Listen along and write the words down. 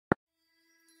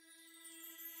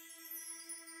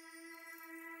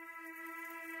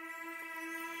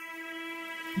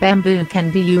Bamboo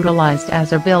can be utilized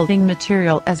as a building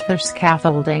material as for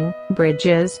scaffolding,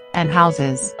 bridges, and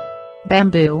houses.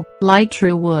 Bamboo, like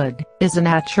true wood, is a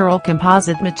natural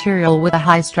composite material with a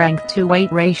high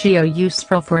strength-to-weight ratio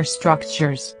useful for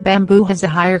structures. Bamboo has a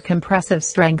higher compressive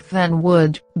strength than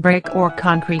wood, brick or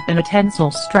concrete and a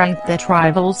tensile strength that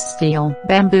rivals steel.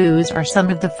 Bamboos are some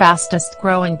of the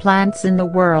fastest-growing plants in the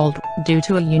world, due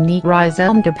to a unique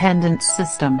rhizome-dependent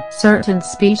system. Certain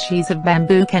species of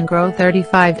bamboo can grow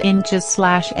 35 inches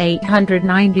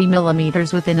 (890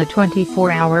 millimeters) within a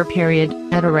 24-hour period,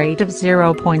 at a rate of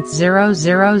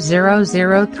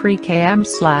 0.00003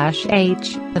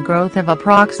 km/h, the growth of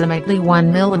approximately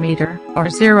 1 millimeter, or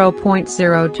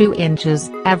 0.02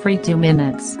 inches, every 2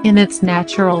 minutes. In its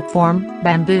natural form,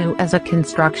 bamboo as a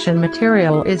construction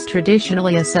material is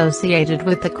traditionally associated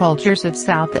with the cultures of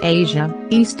South Asia,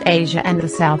 East Asia and the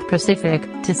South Pacific,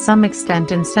 to some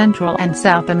extent in Central and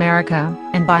South America,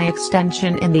 and by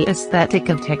extension in the aesthetic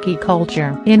of techie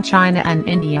culture. In China and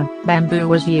India, bamboo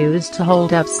was used to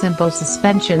hold up simple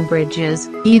suspension bridges,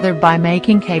 either by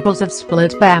making cables of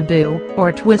split bamboo,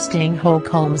 or twisting whole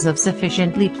combs of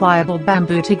sufficiently pliable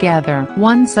bamboo together.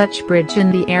 One such bridge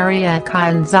in the area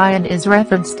of Zion is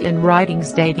referenced in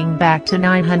writings dating back to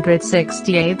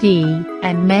 960 AD,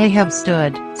 and may have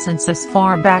stood, since as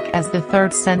far back as the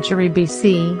 3rd century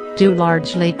BC, due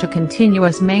largely to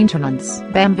continuous maintenance.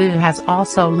 Bamboo has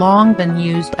also long been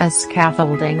used as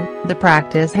scaffolding. The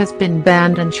practice has been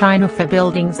banned in China for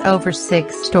buildings over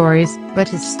 6 stories,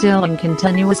 but is still in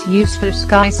continuous use for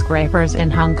skyscrapers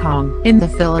in Hong Kong. In the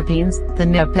Philippines, the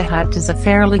Nipa Hut is a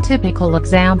fairly typical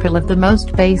example of the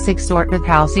most basic sort of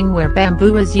housing where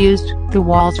bamboo is used. The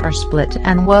walls are split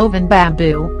and woven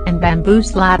bamboo, and bamboo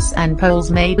slats and poles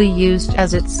may be used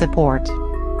as its support.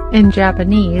 In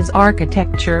Japanese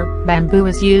architecture, bamboo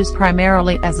is used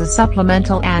primarily as a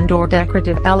supplemental and/or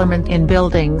decorative element in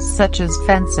buildings such as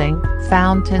fencing,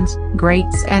 fountains,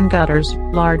 grates and gutters,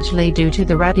 largely due to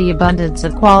the ready abundance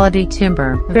of quality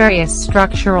timber. Various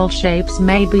structural shapes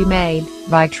may be made,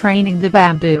 by training the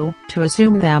bamboo, to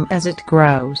assume them as it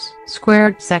grows.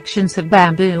 Squared sections of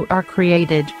bamboo are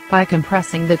created, by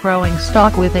compressing the growing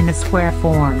stalk within a square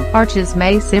form. Arches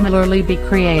may similarly be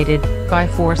created, by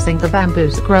forcing the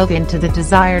bamboo's growth into the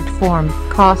desired form,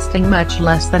 costing much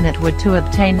less than it would to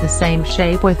obtain the same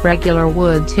shape with regular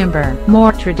wood timber.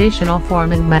 More traditional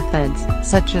forming methods,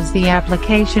 such as the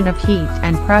application of heat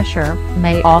and pressure,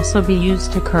 may also be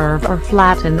used to curve or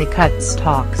flatten the cut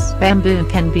stalks. Bamboo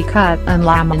can be cut and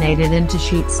laminated into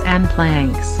sheets and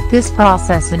planks. This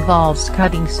process involves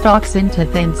cutting stalks into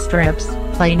thin strips,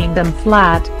 planing them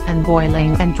flat, and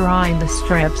boiling and drying the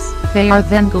strips. They are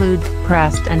then glued,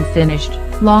 pressed and finished.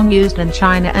 Long used in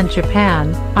China and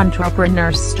Japan,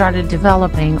 entrepreneurs started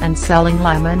developing and selling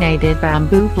laminated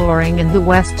bamboo flooring in the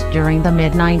West during the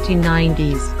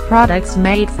mid-1990s. Products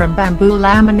made from bamboo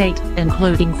laminate,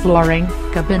 including flooring,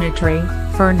 cabinetry,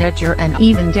 furniture and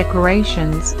even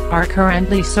decorations, are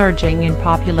currently surging in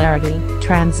popularity,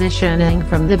 transitioning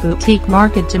from the boutique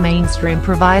market to mainstream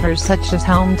providers such as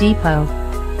Home Depot.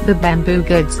 The bamboo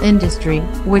goods industry,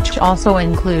 which also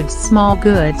includes small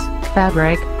goods,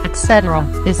 fabric, etc.,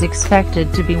 is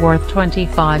expected to be worth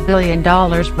 $25 billion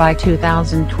by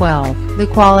 2012. The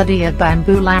quality of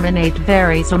bamboo laminate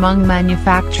varies among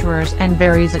manufacturers and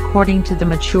varies according to the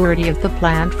maturity of the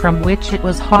plant from which it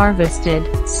was harvested,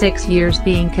 6 years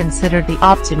being considered the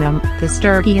optimum. The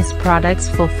sturdiest products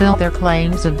fulfill their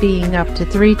claims of being up to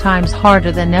 3 times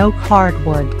harder than oak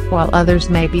hardwood, while others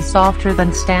may be softer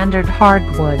than standard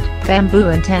hardwood. Bamboo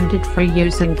intended for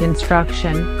use in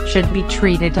construction should be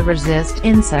treated to resist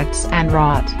insects and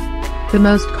rot. The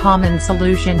most common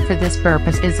solution for this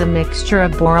purpose is a mixture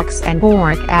of borax and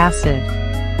boric acid.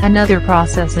 Another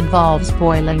process involves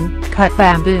boiling cut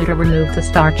bamboo to remove the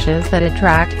starches that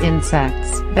attract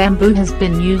insects. Bamboo has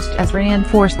been used as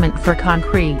reinforcement for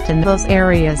concrete in those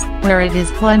areas where it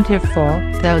is plentiful,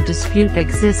 though dispute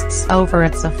exists over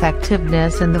its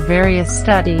effectiveness in the various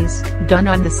studies done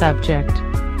on the subject.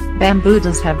 Bamboo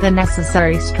does have the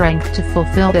necessary strength to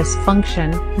fulfill this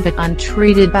function, but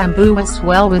untreated bamboo will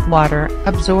swell with water,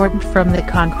 absorbed from the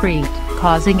concrete,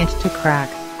 causing it to crack.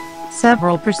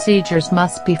 Several procedures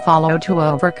must be followed to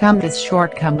overcome this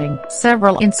shortcoming.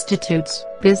 Several institutes,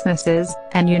 businesses,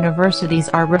 and universities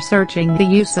are researching the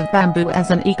use of bamboo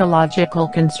as an ecological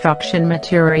construction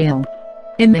material.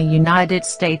 In the United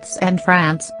States and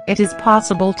France, it is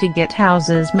possible to get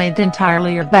houses made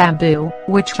entirely of bamboo,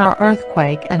 which are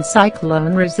earthquake and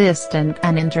cyclone resistant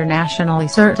and internationally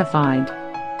certified.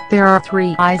 There are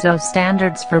 3 ISO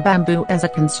standards for bamboo as a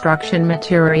construction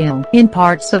material. In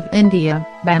parts of India,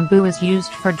 Bamboo is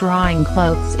used for drying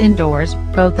clothes indoors,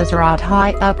 both as a rod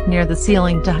high up near the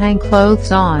ceiling to hang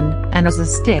clothes on, and as a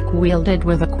stick wielded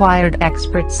with acquired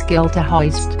expert skill to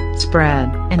hoist, spread,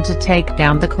 and to take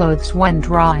down the clothes when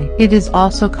dry. It is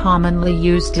also commonly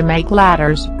used to make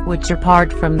ladders, which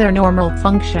apart from their normal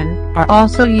function, are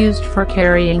also used for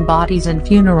carrying bodies in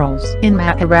funerals. In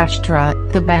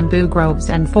Maharashtra, the bamboo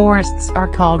groves and forests are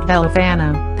called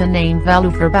veluvana. The name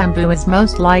velu for bamboo is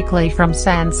most likely from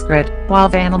Sanskrit, while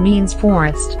vana means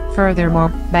forest. Furthermore,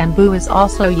 bamboo is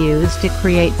also used to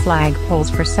create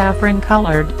flagpoles for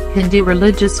saffron-colored Hindu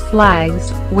religious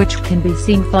flags, which can be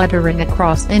seen fluttering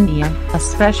across India,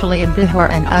 especially in Bihar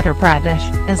and Uttar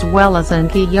Pradesh, as well as in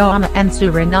Guyana and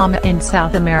Suriname in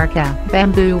South America.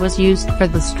 Bamboo was used for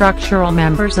the structural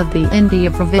members of the India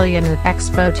Pavilion at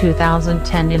Expo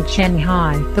 2010 in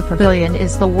Shanghai. The pavilion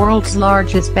is the world's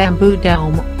largest bamboo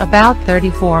dome, about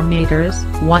 34 meters,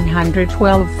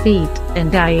 112 feet, in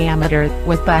diameter,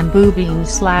 with bamboo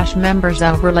beams/members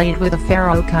overlaid with a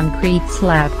ferro-concrete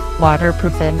slab,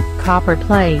 waterproofing, copper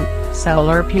plate,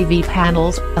 solar PV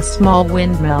panels, a small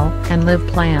windmill, and live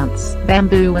plants.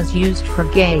 Bamboo was used for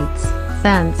gates,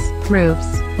 fence,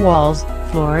 roofs, walls,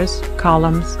 floors,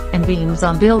 columns, and beams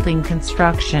on building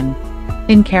construction.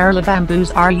 In Kerala,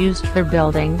 bamboos are used for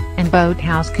building and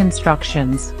boathouse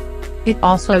constructions. It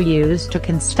also used to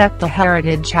construct the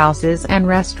heritage houses and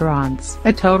restaurants.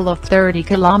 A total of 30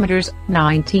 kilometers,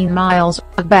 19 miles,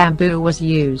 of bamboo was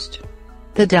used.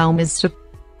 The dome is supported